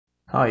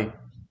Hi,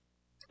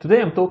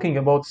 today I'm talking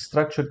about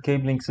structured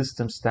cabling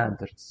system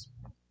standards.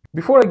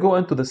 Before I go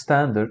into the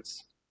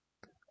standards,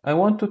 I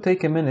want to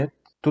take a minute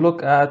to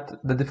look at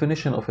the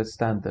definition of a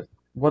standard.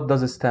 What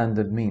does a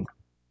standard mean?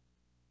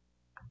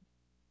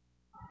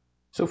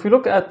 So if we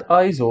look at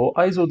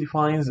ISO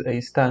defines a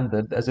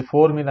standard as a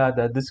formula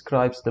that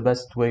describes the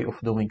best way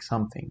of doing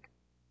something.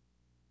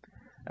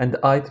 And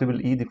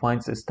IEEE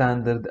defines a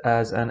standard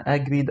as an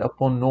agreed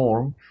upon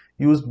norm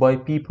used by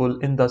people,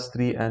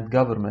 industry, and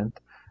government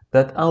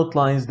that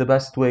outlines the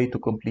best way to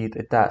complete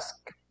a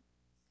task.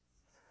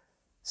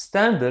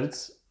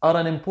 Standards are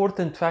an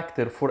important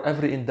factor for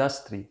every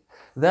industry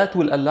that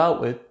will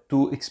allow it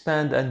to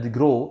expand and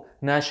grow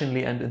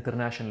nationally and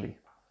internationally.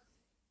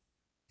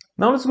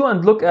 Now let's go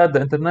and look at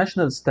the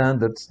international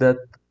standards that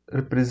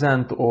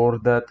represent or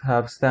that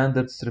have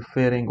standards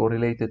referring or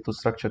related to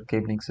structured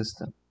cabling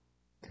system.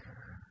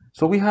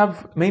 So we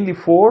have mainly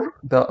four: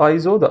 the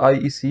ISO, the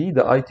IEC,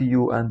 the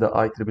ITU, and the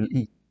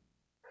IEEE.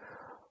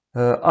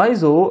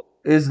 ISO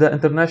is the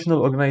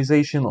International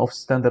Organization of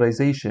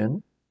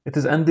Standardization. It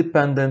is an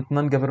independent,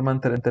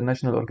 non-governmental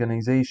international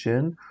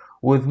organization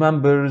with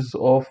members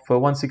of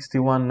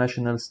 161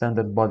 national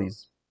standard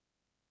bodies.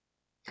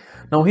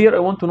 Now here I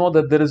want to know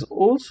that there is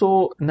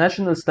also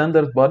national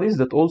standard bodies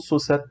that also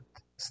set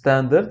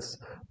standards,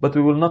 but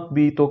we will not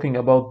be talking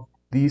about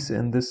these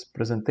in this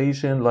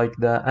presentation. Like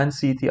the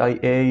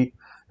NCTIA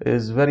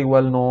is very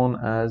well known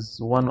as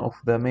one of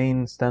the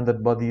main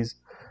standard bodies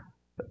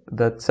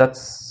that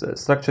sets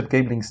structured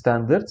cabling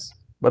standards,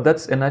 but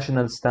that's a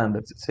national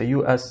standard. It's a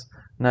US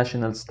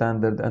national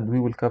standard, and we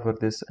will cover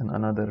this in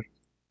another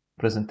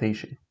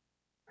presentation.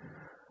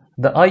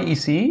 The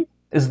IEC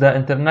is the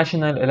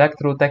International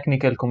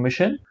Electrotechnical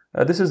Commission.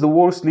 This is the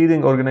world's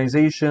leading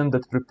organization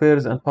that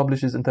prepares and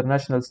publishes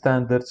international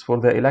standards for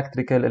the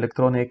electrical,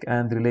 electronic,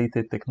 and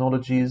related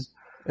technologies.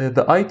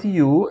 The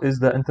ITU is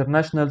the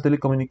International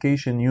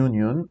Telecommunication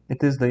Union.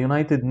 It is the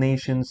United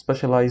Nations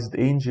specialized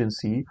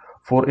agency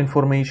for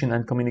information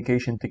and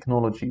communication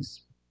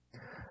technologies.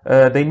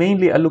 They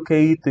mainly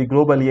allocate the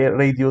global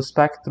radio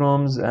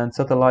spectrums and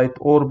satellite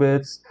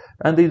orbits,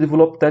 and they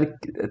develop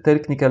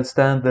technical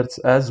standards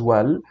as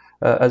well.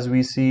 As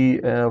we see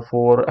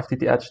for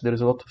FTTH, there is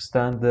a lot of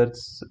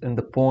standards in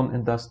the PON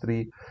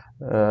industry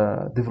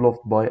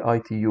developed by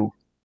ITU.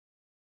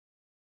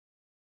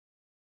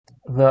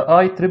 The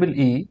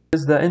IEEE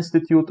is the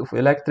Institute of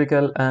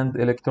Electrical and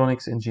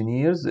Electronics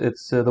Engineers.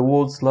 It's the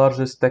world's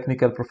largest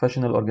technical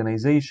professional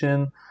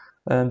organization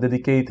and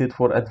dedicated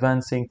for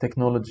advancing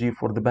technology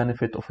for the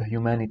benefit of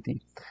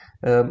humanity.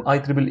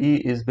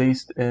 IEEE is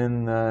based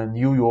in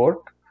New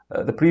York.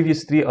 The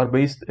previous three are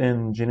based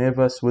in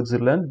Geneva,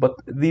 Switzerland, but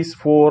these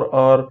four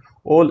are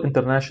all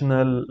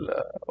international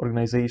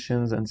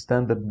organizations and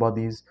standard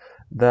bodies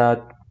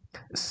that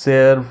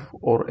serve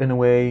or in a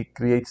way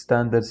create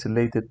standards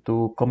related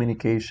to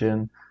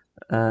communication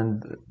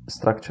and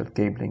structured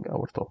cabling,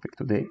 our topic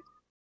today.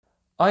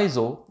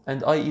 ISO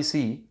and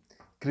IEC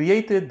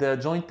created the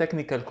Joint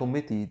Technical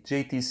Committee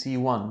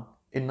JTC1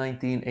 in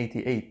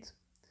 1988.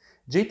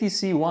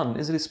 JTC1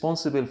 is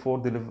responsible for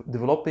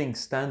developing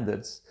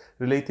standards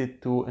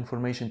related to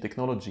information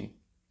technology.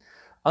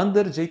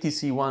 Under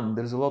JTC1,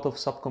 there's a lot of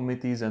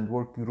subcommittees and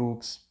work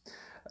groups,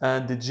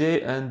 and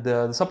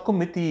the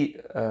subcommittee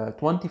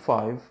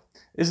 25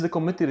 is the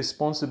committee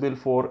responsible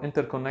for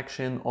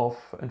interconnection of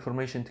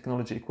information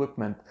technology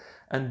equipment,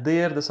 and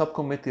they are the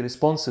subcommittee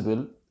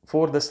responsible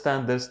for the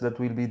standards that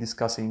we'll be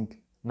discussing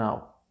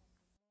now.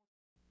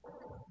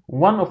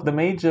 One of the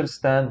major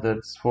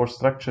standards for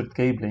structured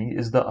cabling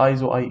is the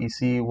ISO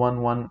IEC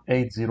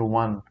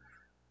 11801.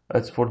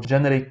 It's for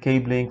generic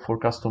cabling for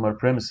customer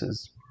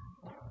premises.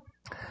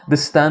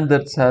 This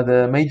standards had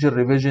a major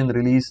revision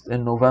released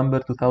in November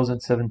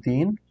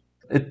 2017.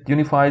 It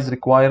unifies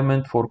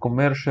requirement for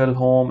commercial,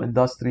 home,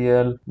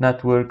 industrial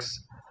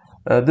networks.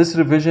 This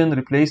revision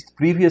replaced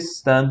previous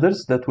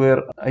standards that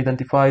were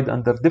identified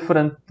under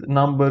different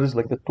numbers,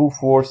 like the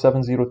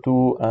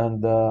 24702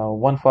 and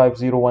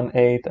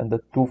 15018 and the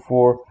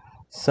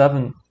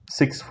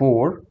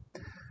 24764.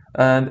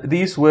 And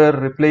these were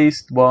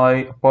replaced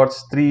by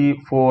parts 3,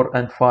 4,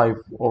 and 5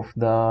 of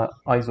the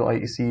ISO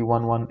IEC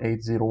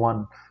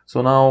 11801.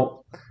 So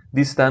now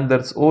these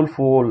standards all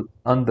fall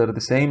under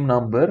the same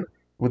number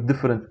with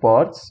different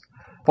parts.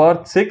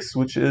 Part 6,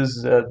 which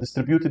is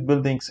distributed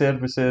building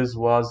services,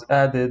 was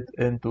added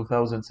in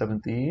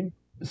 2017.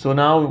 So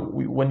now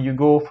when you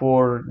go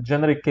for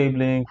generic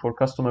cabling for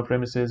customer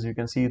premises, you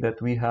can see that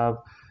we have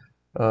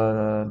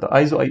the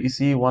ISO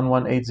IEC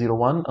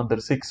 11801 under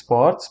 6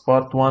 parts.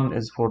 Part 1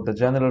 is for the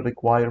general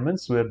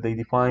requirements, where they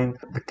define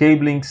the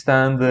cabling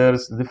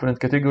standards, different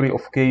category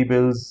of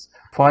cables,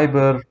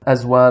 fiber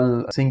as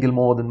well, single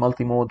mode and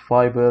multi-mode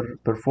fiber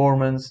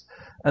performance.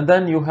 And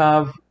then you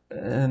have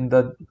in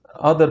the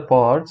other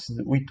parts,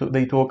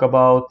 they talk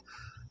about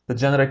the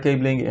general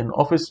cabling in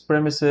office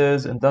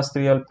premises,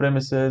 industrial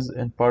premises,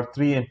 in part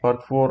 3 and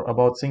part 4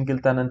 about single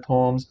tenant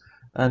homes,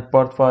 and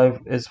part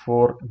 5 is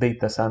for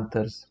data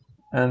centers.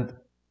 And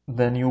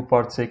the new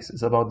part 6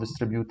 is about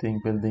distributing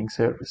building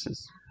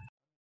services.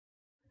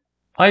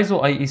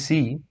 ISO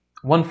IEC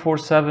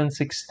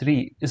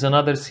 14763 is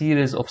another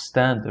series of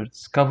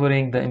standards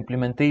covering the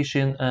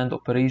implementation and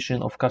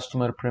operation of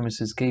customer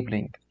premises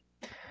cabling.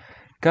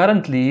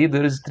 Currently,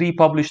 there is 3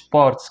 published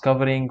parts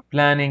covering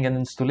planning and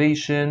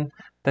installation,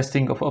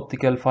 testing of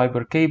optical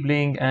fiber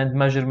cabling, and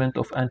measurement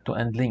of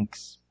end-to-end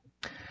links.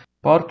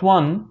 Part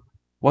 1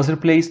 was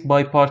replaced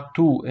by Part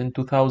 2 in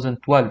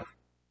 2012,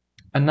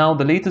 and now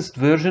the latest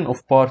version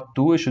of Part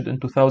 2, issued in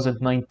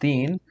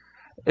 2019,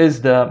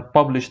 is the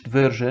published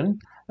version,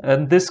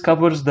 and this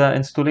covers the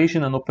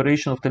installation and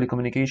operation of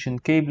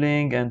telecommunication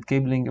cabling and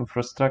cabling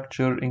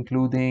infrastructure,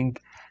 including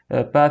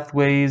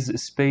pathways,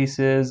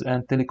 spaces,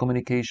 and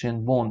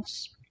telecommunication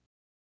bonds.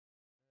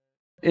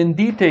 In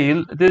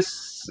detail,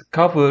 this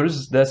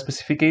covers the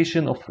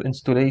specification of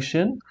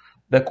installation,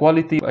 the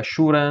quality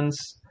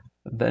assurance,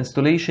 the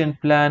installation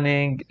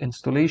planning,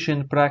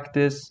 installation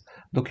practice,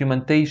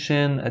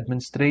 documentation,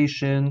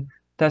 administration,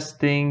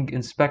 testing,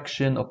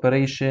 inspection,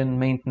 operation,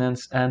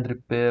 maintenance, and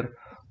repair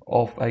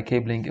of a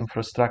cabling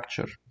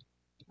infrastructure.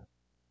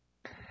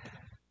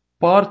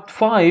 Part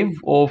 5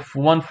 of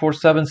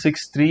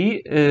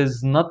 14763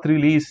 is not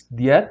released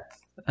yet,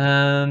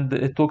 and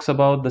it talks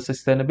about the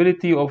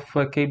sustainability of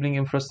cabling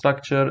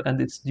infrastructure, and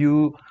it's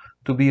due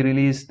to be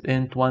released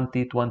in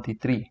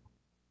 2023.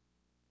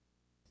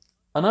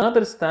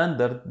 Another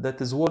standard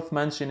that is worth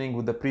mentioning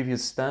with the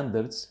previous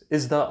standards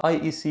is the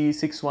IEC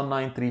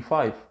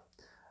 61935.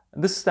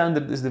 This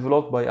standard is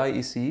developed by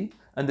IEC,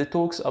 and it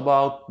talks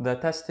about the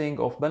testing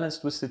of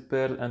balanced twisted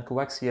pair and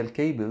coaxial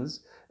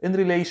cables in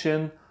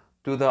relation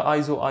to the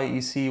ISO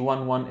IEC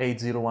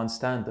 11801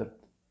 standard.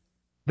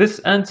 This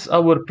ends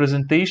our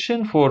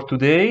presentation for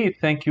today.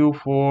 Thank you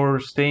for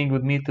staying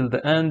with me till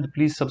the end.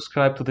 Please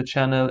subscribe to the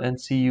channel and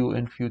see you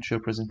in future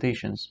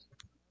presentations.